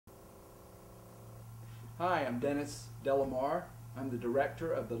Hi, I'm Dennis Delamar. I'm the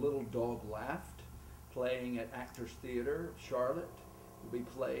director of The Little Dog Laughed, playing at Actors Theater of Charlotte. We'll be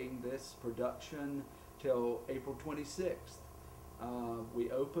playing this production till April 26th.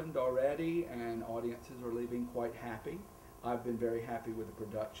 We opened already and audiences are leaving quite happy. I've been very happy with the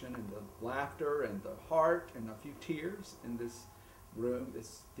production and the laughter and the heart and a few tears in this room,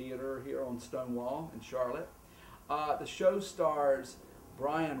 this theater here on Stonewall in Charlotte. The show stars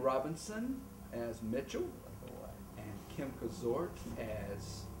Brian Robinson as Mitchell and Kim Kazort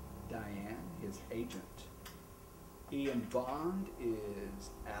as Diane, his agent. Ian Bond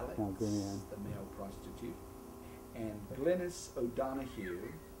is Alex, the male prostitute, and Glennis O'Donoghue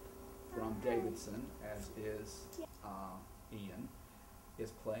from Davidson, as is Ian,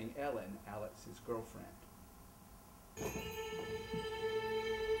 is playing Ellen, Alex's girlfriend.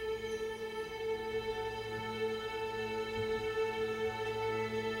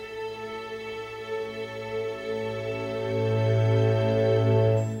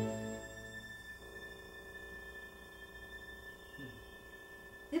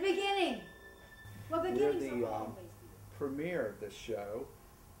 The beginning. Well, We're the premiere of this show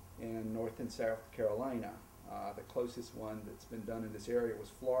in North and South Carolina. The closest one that's been done in this area was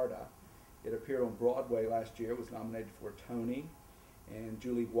Florida. It appeared on Broadway last year, was nominated for a Tony, and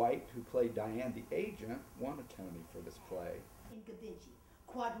Julie White, who played Diane the agent, won a Tony for this play. In Da Vinci,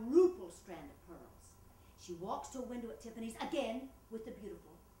 quadruple strand of pearls. She walks to a window at Tiffany's, again with the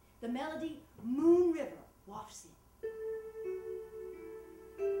beautiful. The melody, Moon River, wafts in.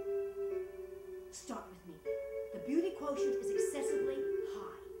 Start with me. The beauty quotient is excessively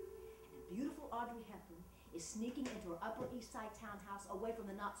high, and the beautiful Audrey Hepburn is sneaking into her Upper East Side townhouse away from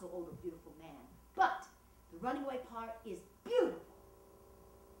the not-so-older beautiful man. But the running away part is beautiful.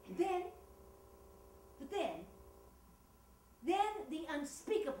 And then the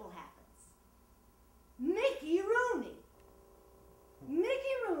unspeakable happens. Mickey Rooney.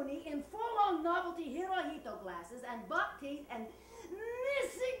 Mickey Rooney in full-on novelty Hirohito glasses and buck teeth and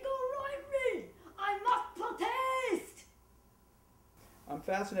Missy Roy. I must protest! I'm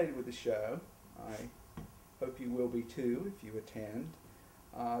fascinated with the show. I hope you will be too if you attend.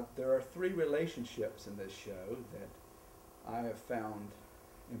 There are three relationships in this show that I have found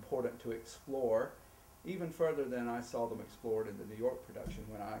important to explore, even further than I saw them explored in the New York production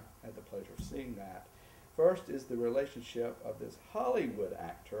when I had the pleasure of seeing that. First is the relationship of this Hollywood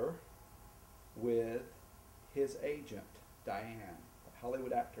actor with his agent, Diane. The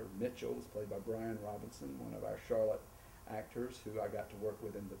Hollywood actor Mitchell is played by Brian Robinson, one of our Charlotte actors who I got to work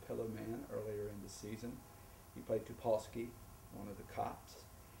with in The Pillow Man earlier in the season. He played Tupolsky, one of the cops.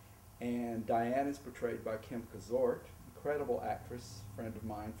 And Diane is portrayed by Kim Kazort, incredible actress, friend of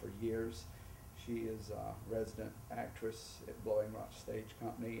mine for years. She is a resident actress at Blowing Rock Stage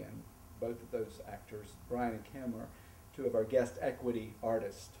Company, and both of those actors, Brian and Kim, are two of our guest equity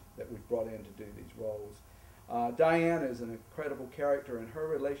artists that we've brought in to do these roles. Diane is an incredible character, and her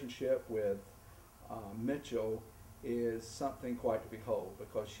relationship with Mitchell is something quite to behold,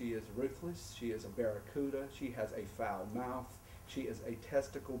 because she is ruthless, she is a barracuda, she has a foul mouth, she is a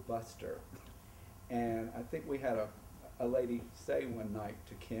testicle buster. And I think we had a lady say one night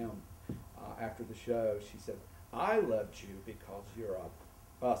to Kim after the show, she said, "I loved you because you're a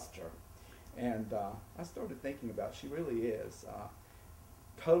buster." And I started thinking about, she really is.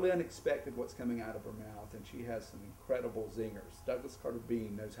 Totally unexpected what's coming out of her mouth, and she has some incredible zingers. Douglas Carter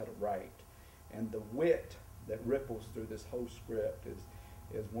Beane knows how to write, and the wit that ripples through this whole script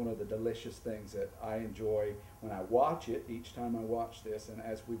is one of the delicious things that I enjoy when I watch it, each time I watch this, and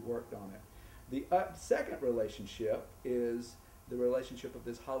as we've worked on it. The second relationship is the relationship of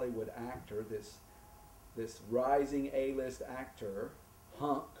this Hollywood actor, this rising A-list actor,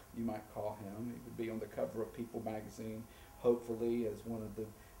 hunk, you might call him. He would be on the cover of People magazine, hopefully, as one of the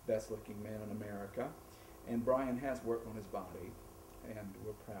best-looking men in America. And Brian has worked on his body, and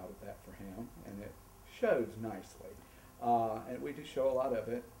we're proud of that for him, and it shows nicely. And we do show a lot of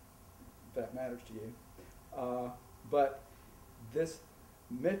it, if that matters to you. But this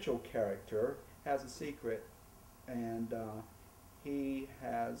Mitchell character has a secret, and he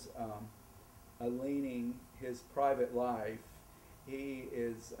has a leaning, his private life. He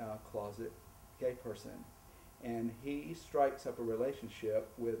is a closet gay person, and he strikes up a relationship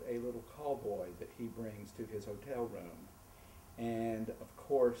with a little callboy that he brings to his hotel room. And of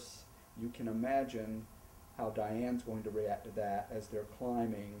course, you can imagine how Diane's going to react to that as they're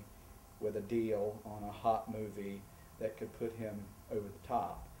climbing with a deal on a hot movie that could put him over the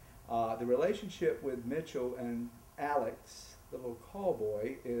top. The relationship with Mitchell and Alex, the little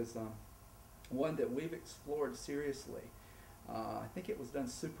callboy, is one that we've explored seriously. I think it was done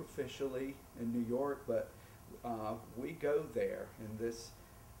superficially in New York, but we go there. And this,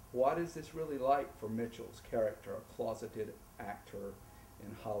 what is this really like for Mitchell's character, a closeted actor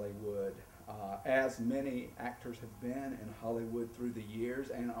in Hollywood, as many actors have been in Hollywood through the years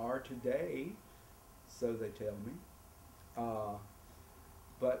and are today, so they tell me.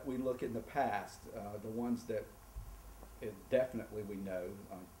 But we look in the past, the ones that definitely we know,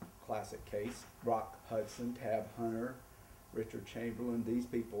 classic case, Rock Hudson, Tab Hunter, Richard Chamberlain. These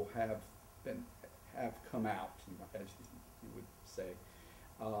people have come out, as you would say.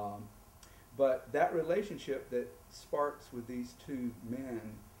 But that relationship that sparks with these two men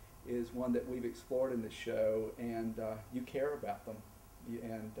is one that we've explored in the show, and you care about them,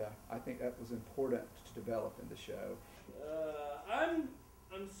 and I think that was important to develop in the show. I'm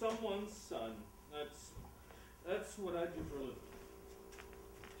someone's son. That's what I do for a living.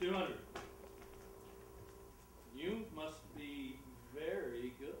 200. You must be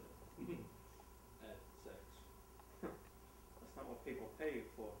very good at sex. That's not what people pay you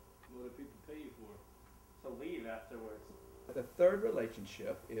for. What do people pay you for? So leave afterwards. The third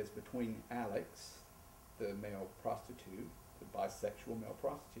relationship is between Alex, the male prostitute, the bisexual male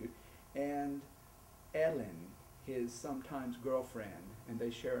prostitute, and Ellen, his sometimes girlfriend, and they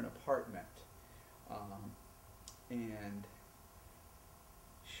share an apartment. And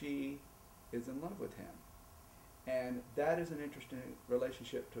she is in love with him. And that is an interesting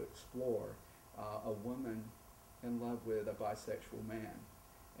relationship to explore, a woman in love with a bisexual man.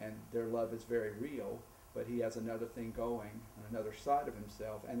 And their love is very real, but he has another thing going, another side of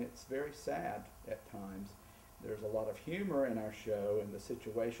himself, and it's very sad at times. There's a lot of humor in our show and the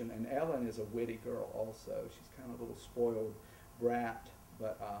situation, and Ellen is a witty girl also. She's kind of a little spoiled brat,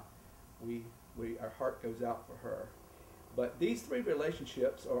 but our heart goes out for her. But these three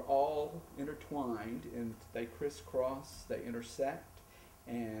relationships are all intertwined, and they crisscross, they intersect,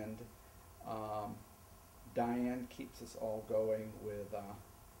 and Diane keeps us all going with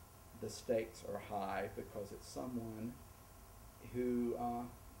the stakes are high because it's someone who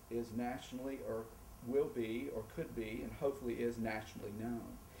is nationally or will be or could be and hopefully is nationally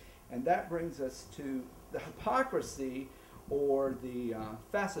known. And that brings us to the hypocrisy or the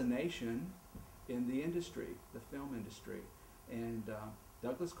fascination in the industry, the film industry. And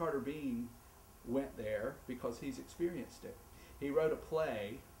Douglas Carter Beane went there because he's experienced it. He wrote a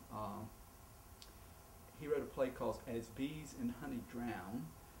play. He wrote a play called As Bees in Honey Drown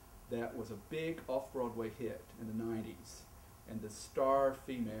that was a big off-Broadway hit in the 90s. And the star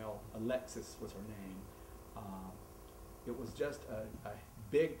female, Alexis was her name. It was just a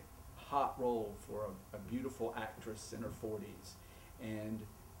big, hot role for a beautiful actress in her 40s. And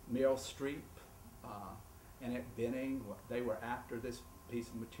Meryl Streep, Annette Bening, they were after this piece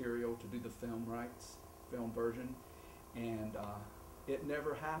of material to do the film rights, film version. And it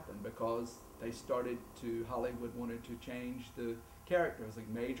never happened because Hollywood wanted to change the character. It was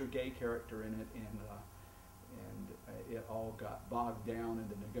a major gay character in it, and it all got bogged down in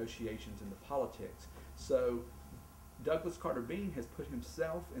the negotiations and the politics. So Douglas Carter Beane has put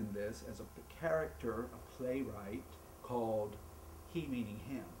himself in this as a character, a playwright, called He meaning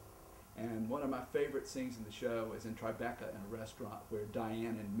him. And one of my favorite scenes in the show is in Tribeca in a restaurant where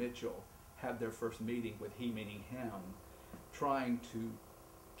Diane and Mitchell have their first meeting with He meaning him, trying to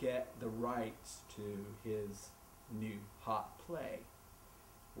get the rights to his new hot play,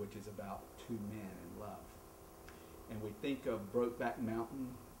 which is about two men in love. And we think of Brokeback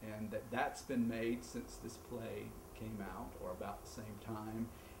Mountain, and that's been made since this play came out, or about the same time,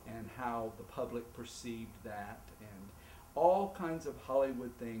 and how the public perceived that, and all kinds of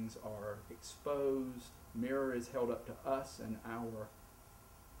Hollywood things are exposed. Mirror is held up to us and our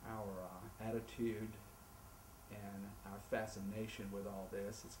attitude and our fascination with all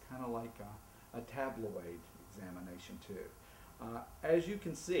this. It's kind of like a tabloid examination too. As you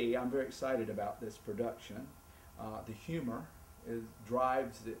can see, I'm very excited about this production. The humor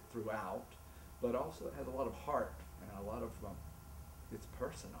drives it throughout, but also it has a lot of heart and a lot of, it's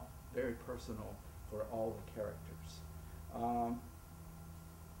personal, very personal for all the characters.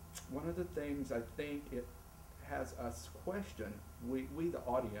 One of the things I think it has us question, we the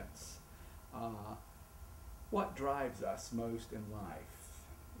audience, what drives us most in life?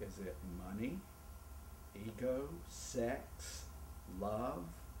 Is it money, ego, sex, love,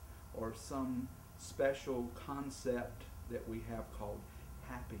 or some special concept that we have called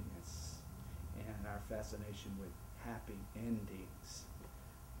happiness and our fascination with happy endings?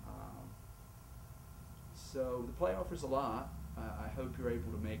 So the play offers a lot. I hope you're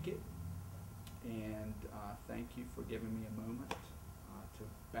able to make it, and thank you for giving me a moment to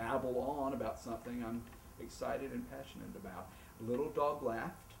babble on about something I'm excited and passionate about. Little Dog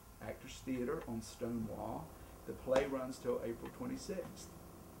Laughed, Actors Theater on Stonewall. The play runs till April 26th.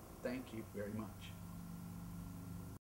 Thank you very much.